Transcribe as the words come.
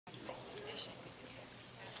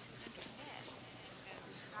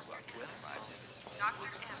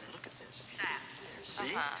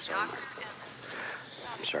See? Sorry, Martin.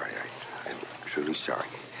 I'm sorry. I'm truly sorry.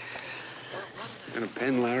 Got a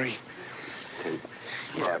pen, Larry? Pen?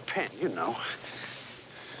 Yeah, a pen, you know.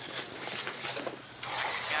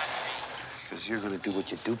 Because you're going to do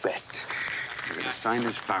what you do best. You're going to sign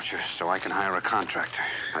this voucher so I can hire a contractor.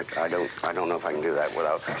 I don't know if I can do that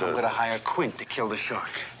without... I'm going to hire Quint to kill the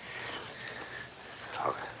shark.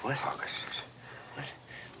 August. What? August. What?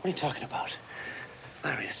 What are you talking about?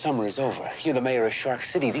 Larry, the summer is over. You're the mayor of Shark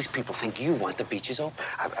City. These people think you want the beaches open.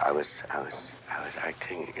 I was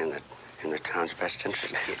acting in the town's best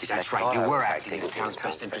interest. That's right. You were acting in the town's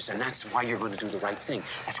best interest, and that's why you're going to do the right thing.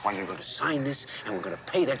 That's why you're going to sign this, and we're going to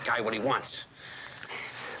pay that guy what he wants.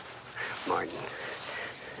 Martin.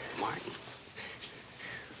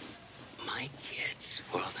 My kids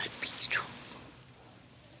were on that beach too.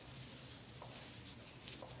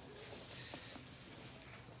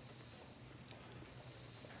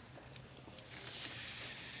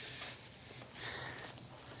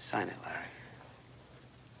 Sign it, Larry.